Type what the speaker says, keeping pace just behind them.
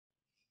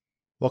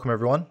Welcome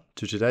everyone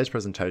to today's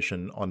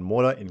presentation on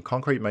mortar in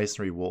concrete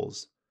masonry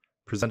walls,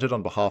 presented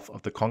on behalf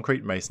of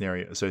the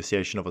Masonry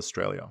Association of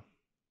Australia.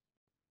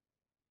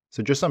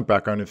 So just some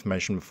background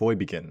information before we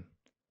begin.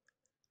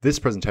 This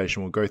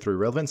presentation will go through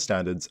relevant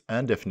standards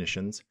and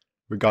definitions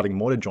regarding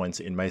mortar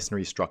joints in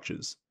masonry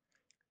structures.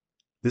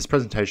 This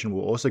presentation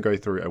will also go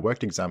through a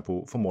worked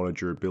example for mortar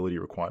durability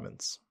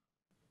requirements.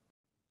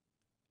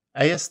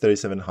 AS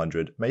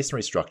 3700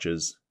 masonry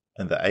structures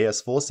and the AS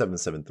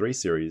 4773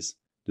 series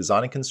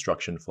Design and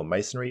Construction for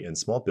Masonry in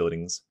Small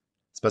Buildings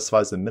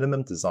specifies the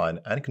minimum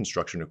design and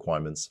construction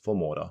requirements for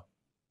mortar.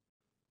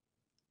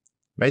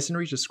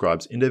 Masonry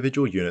describes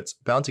individual units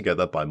bound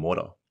together by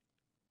mortar.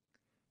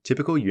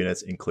 Typical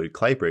units include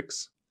clay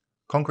bricks,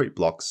 concrete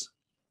blocks,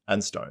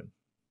 and stone.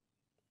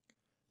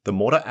 The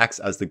mortar acts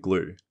as the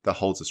glue that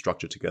holds the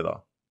structure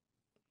together.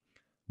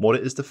 Mortar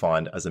is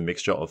defined as a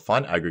mixture of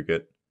fine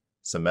aggregate,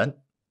 cement,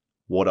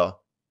 water,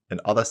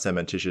 and other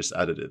cementitious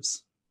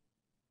additives.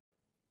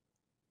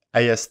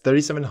 AS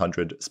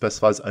 3700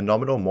 specifies a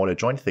nominal mortar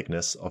joint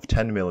thickness of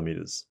 10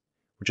 mm,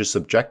 which is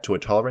subject to a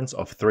tolerance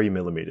of 3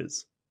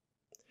 mm.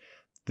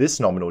 This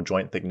nominal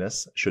joint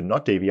thickness should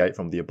not deviate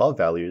from the above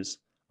values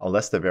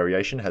unless the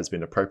variation has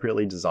been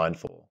appropriately designed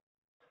for.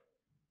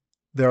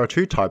 There are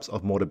two types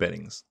of mortar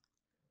beddings: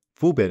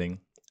 full bedding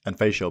and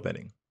face shell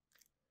bedding.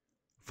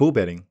 Full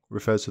bedding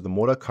refers to the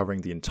mortar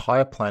covering the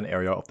entire plan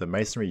area of the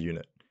masonry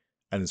unit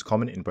and is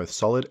common in both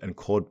solid and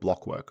cored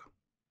block work.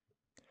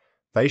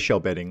 Face shell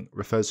bedding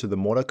refers to the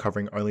mortar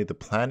covering only the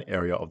plan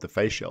area of the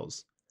face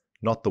shells,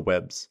 not the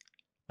webs,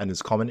 and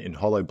is common in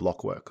hollow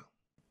block work.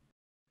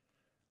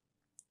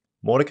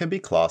 Mortar can be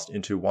classed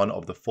into one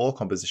of the four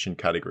composition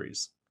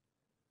categories.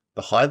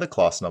 The higher the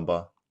class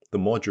number, the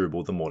more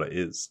durable the mortar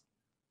is.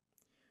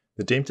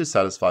 The deemed to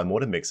satisfy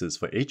mortar mixes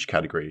for each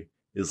category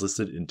is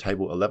listed in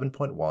Table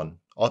 11.1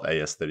 of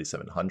AS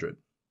 3700.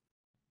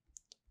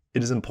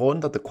 It is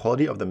important that the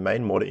quality of the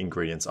main mortar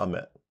ingredients are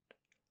met.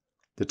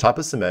 The type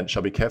of cement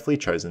shall be carefully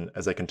chosen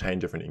as they contain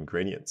different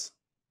ingredients.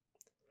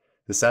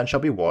 The sand shall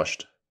be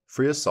washed,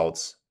 free of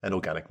salts and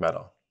organic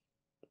matter.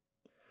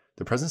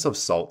 The presence of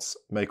salts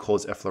may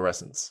cause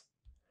efflorescence,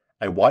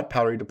 a white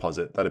powdery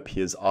deposit that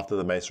appears after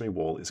the masonry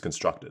wall is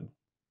constructed.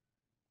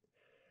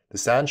 The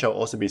sand shall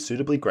also be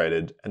suitably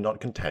graded and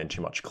not contain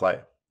too much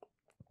clay.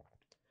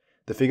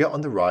 The figure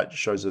on the right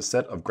shows a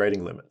set of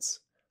grading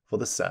limits for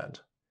the sand.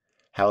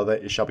 However,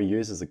 it shall be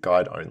used as a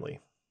guide only.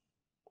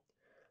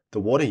 The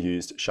water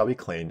used shall be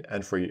clean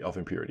and free of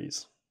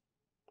impurities.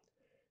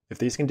 If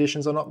these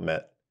conditions are not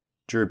met,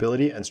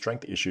 durability and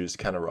strength issues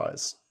can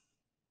arise.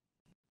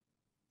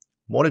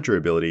 Mortar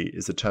durability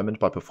is determined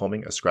by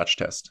performing a scratch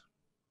test.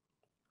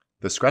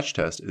 The scratch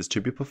test is to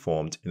be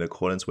performed in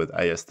accordance with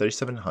AS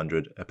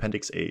 3700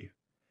 Appendix E,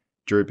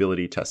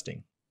 durability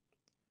testing.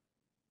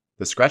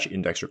 The scratch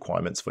index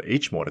requirements for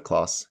each mortar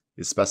class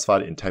is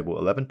specified in Table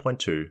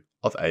 11.2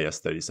 of AS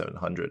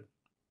 3700.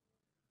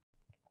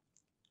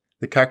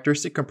 The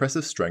characteristic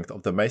compressive strength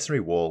of the masonry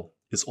wall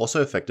is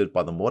also affected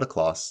by the mortar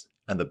class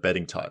and the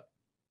bedding type.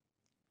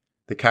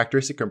 The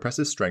characteristic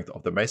compressive strength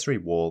of the masonry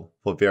wall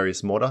for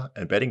various mortar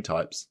and bedding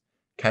types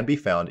can be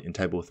found in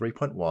Table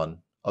 3.1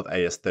 of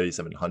AS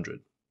 3700.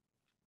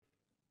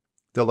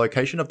 The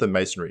location of the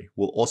masonry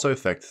will also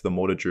affect the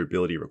mortar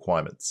durability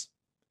requirements.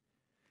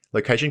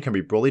 Location can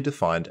be broadly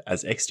defined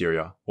as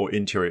exterior or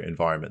interior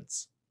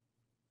environments.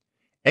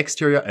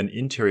 Exterior and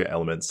interior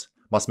elements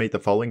must meet the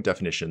following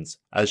definitions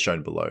as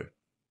shown below.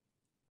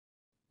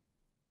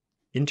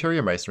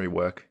 Interior masonry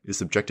work is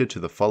subjected to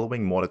the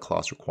following mortar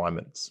class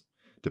requirements,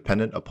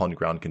 dependent upon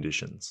ground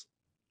conditions.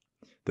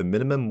 The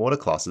minimum mortar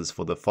classes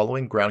for the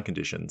following ground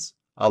conditions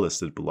are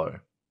listed below.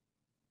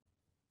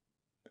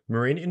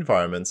 Marine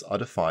environments are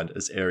defined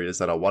as areas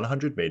that are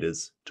 100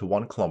 meters to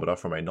 1 kilometer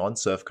from a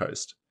non-surf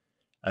coast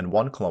and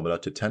 1 kilometer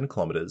to 10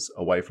 kilometers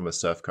away from a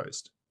surf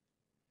coast.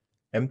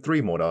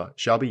 M3 mortar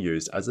shall be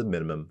used as a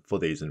minimum for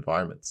these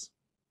environments.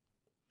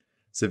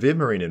 Severe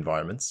marine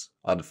environments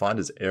are defined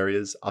as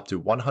areas up to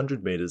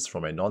 100 meters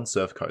from a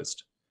non-surf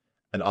coast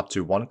and up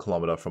to 1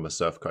 kilometer from a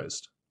surf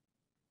coast.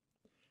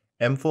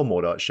 M4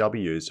 mortar shall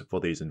be used for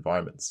these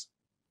environments.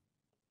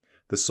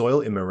 The soil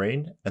in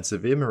marine and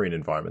severe marine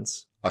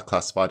environments are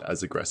classified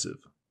as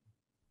aggressive.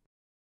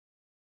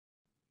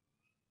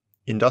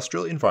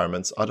 Industrial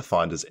environments are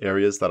defined as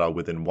areas that are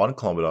within 1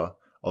 kilometer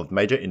of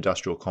major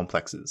industrial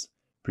complexes,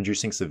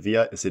 producing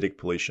severe acidic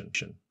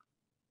pollution.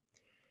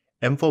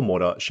 M4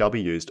 mortar shall be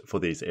used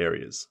for these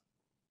areas.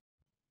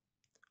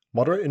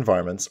 Moderate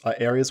environments are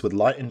areas with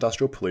light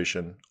industrial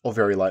pollution or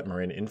very light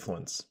marine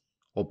influence,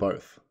 or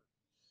both.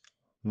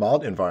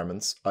 Mild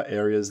environments are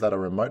areas that are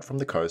remote from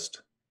the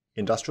coast,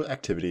 industrial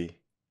activity,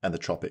 and the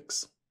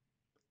tropics.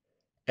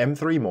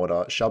 M3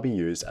 mortar shall be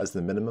used as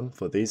the minimum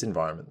for these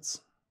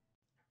environments.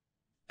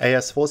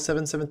 AS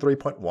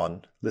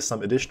 4773.1 lists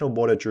some additional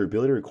mortar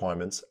durability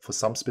requirements for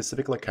some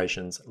specific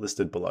locations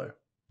listed below.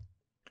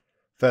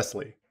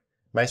 Firstly,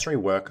 masonry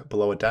work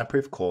below a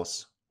damp-proof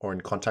course or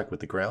in contact with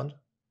the ground.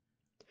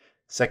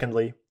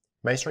 Secondly,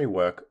 masonry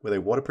work with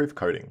a waterproof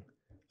coating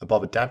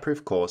above a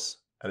damp-proof course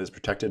and is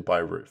protected by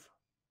a roof.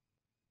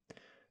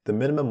 The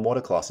minimum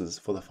mortar classes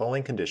for the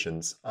following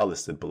conditions are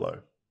listed below.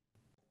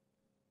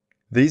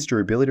 These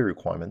durability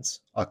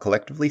requirements are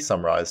collectively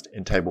summarized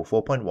in Table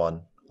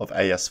 4.1 of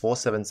AS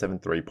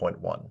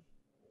 4773.1.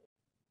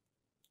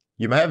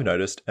 You may have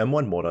noticed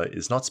M1 mortar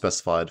is not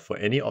specified for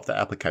any of the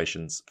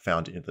applications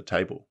found in the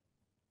table.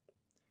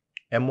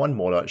 M1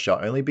 mortar shall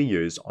only be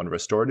used on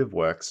restorative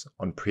works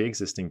on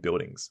pre-existing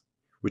buildings,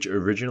 which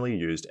originally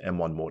used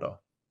M1 mortar.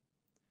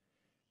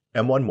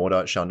 M1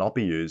 mortar shall not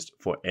be used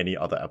for any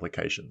other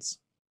applications.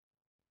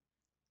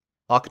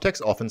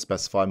 Architects often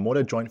specify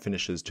mortar joint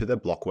finishes to their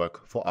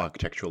blockwork for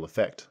architectural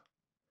effect.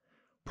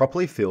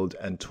 Properly filled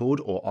and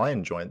tooled or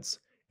iron joints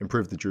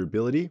improve the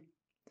durability,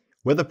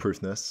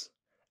 weatherproofness,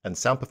 and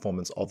sound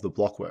performance of the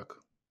blockwork.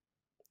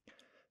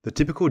 The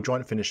typical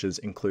joint finishes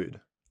include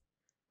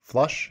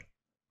flush,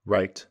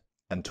 raked,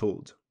 and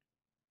tooled.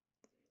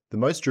 The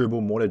most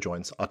durable mortar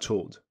joints are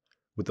tooled,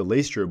 with the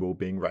least durable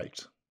being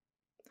raked.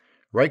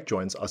 Rake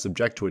joints are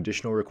subject to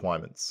additional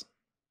requirements.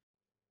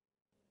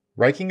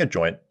 Raking a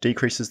joint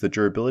decreases the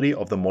durability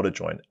of the mortar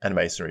joint and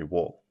masonry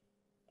wall.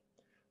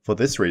 For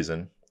this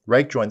reason,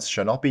 rake joints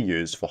shall not be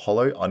used for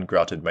hollow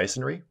ungrouted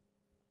masonry,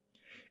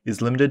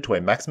 is limited to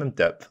a maximum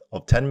depth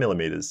of 10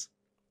 mm,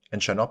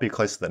 and shall not be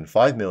closer than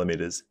 5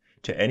 mm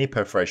to any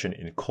perforation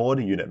in core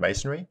unit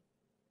masonry,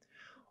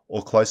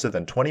 or closer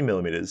than 20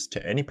 mm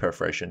to any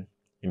perforation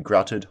in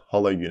grouted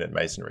hollow unit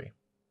masonry.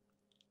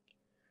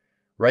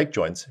 Rake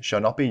joints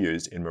shall not be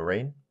used in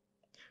marine,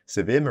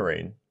 severe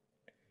marine,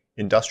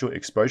 industrial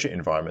exposure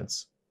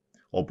environments,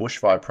 or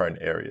bushfire-prone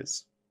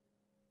areas.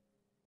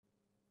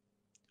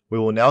 We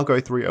will now go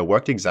through a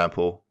worked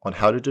example on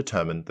how to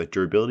determine the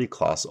durability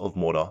class of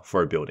mortar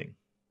for a building.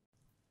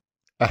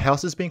 A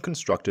house is being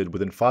constructed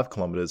within 5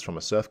 km from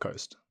a surf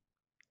coast.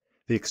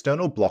 The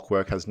external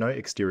blockwork has no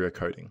exterior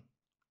coating.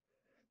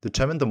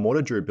 Determine the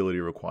mortar durability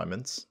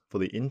requirements for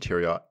the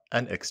interior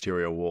and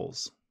exterior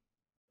walls.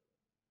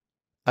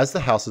 As the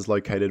house is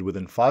located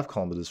within 5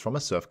 km from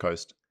a surf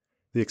coast,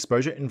 the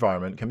exposure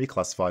environment can be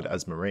classified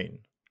as marine.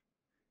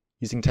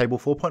 Using Table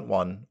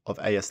 4.1 of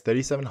AS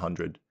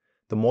 3700,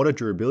 the mortar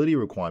durability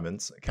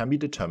requirements can be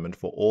determined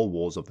for all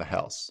walls of the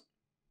house.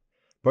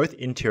 Both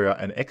interior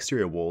and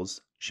exterior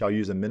walls shall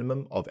use a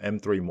minimum of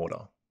M3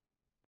 mortar.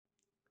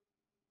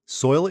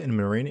 Soil in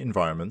marine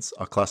environments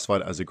are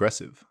classified as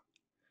aggressive.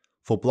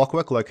 For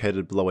blockwork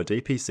located below a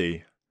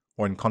DPC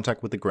or in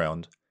contact with the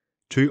ground,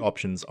 2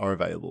 options are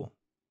available.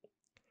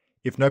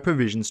 If no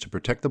provisions to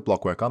protect the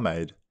blockwork are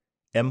made,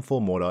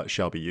 M4 mortar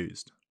shall be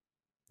used.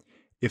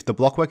 If the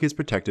blockwork is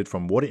protected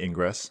from water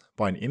ingress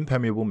by an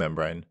impermeable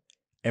membrane,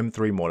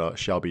 M3 mortar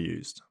shall be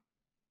used.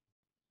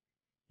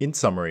 In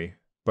summary,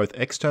 both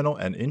external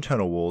and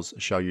internal walls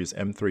shall use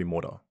M3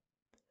 mortar.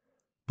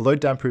 Below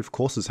damp-proof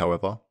courses,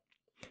 however,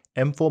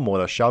 M4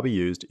 mortar shall be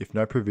used if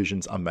no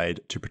provisions are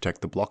made to protect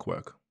the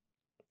blockwork.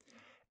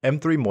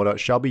 M3 mortar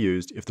shall be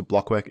used if the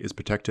blockwork is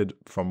protected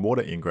from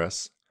water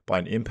ingress by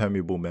an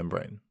impermeable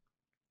membrane.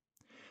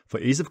 For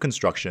ease of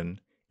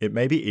construction, it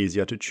may be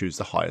easier to choose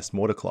the highest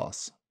mortar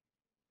class.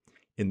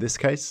 In this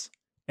case,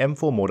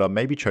 M4 mortar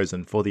may be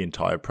chosen for the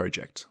entire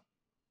project.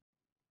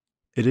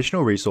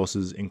 Additional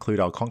resources include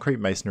our Concrete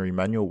Masonry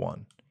Manual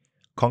 1,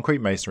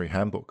 Concrete Masonry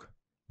Handbook,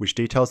 which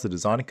details the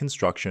design and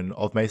construction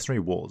of masonry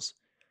walls,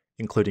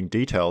 including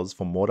details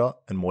for mortar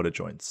and mortar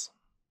joints.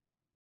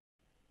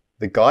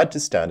 The Guide to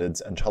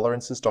Standards and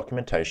Tolerances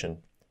documentation,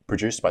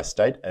 produced by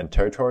state and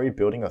territory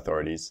building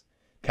authorities,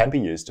 can be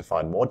used to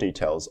find more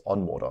details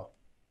on mortar.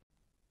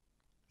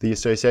 The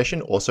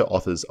Association also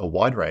offers a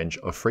wide range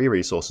of free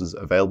resources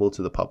available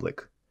to the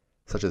public,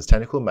 such as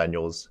technical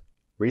manuals,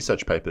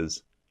 research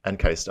papers, and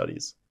case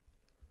studies.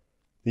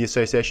 The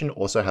Association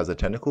also has a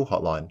technical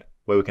hotline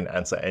where we can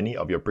answer any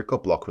of your brick or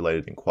block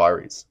related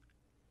inquiries.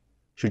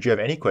 Should you have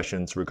any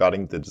questions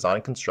regarding the design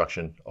and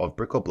construction of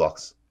brick or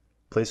blocks,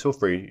 please feel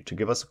free to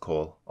give us a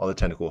call on the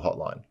technical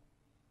hotline.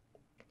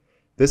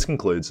 This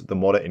concludes the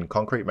Mortar in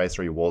Concrete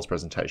Masonry Walls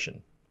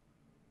presentation.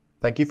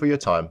 Thank you for your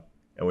time,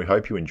 and we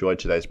hope you enjoyed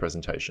today's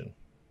presentation.